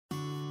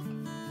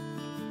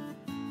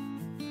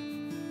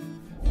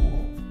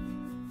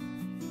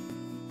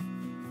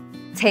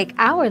Take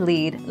our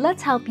lead,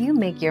 let's help you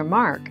make your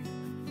mark.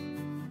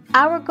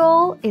 Our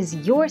goal is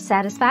your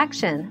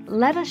satisfaction.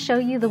 Let us show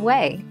you the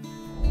way.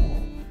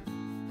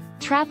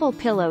 Travel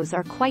pillows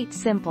are quite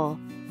simple.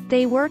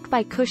 They work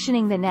by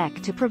cushioning the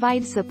neck to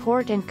provide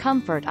support and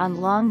comfort on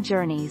long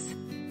journeys.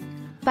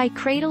 By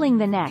cradling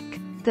the neck,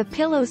 the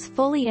pillow's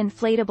fully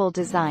inflatable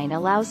design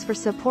allows for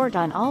support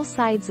on all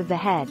sides of the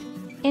head,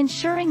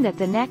 ensuring that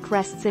the neck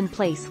rests in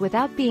place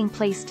without being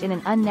placed in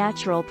an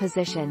unnatural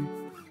position.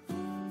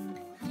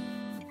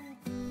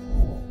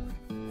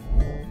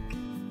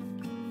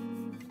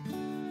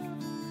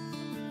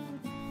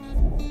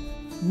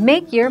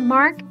 Make your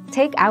mark,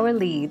 take our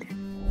lead.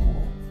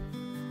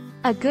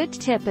 A good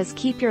tip is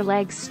keep your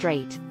legs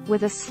straight,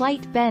 with a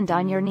slight bend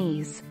on your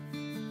knees.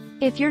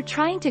 If you're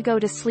trying to go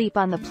to sleep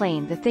on the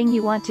plane, the thing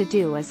you want to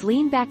do is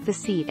lean back the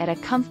seat at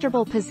a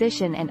comfortable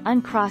position and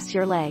uncross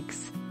your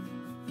legs.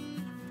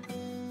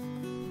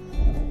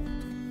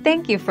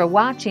 Thank you for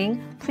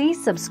watching.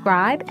 Please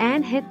subscribe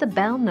and hit the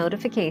bell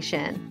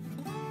notification.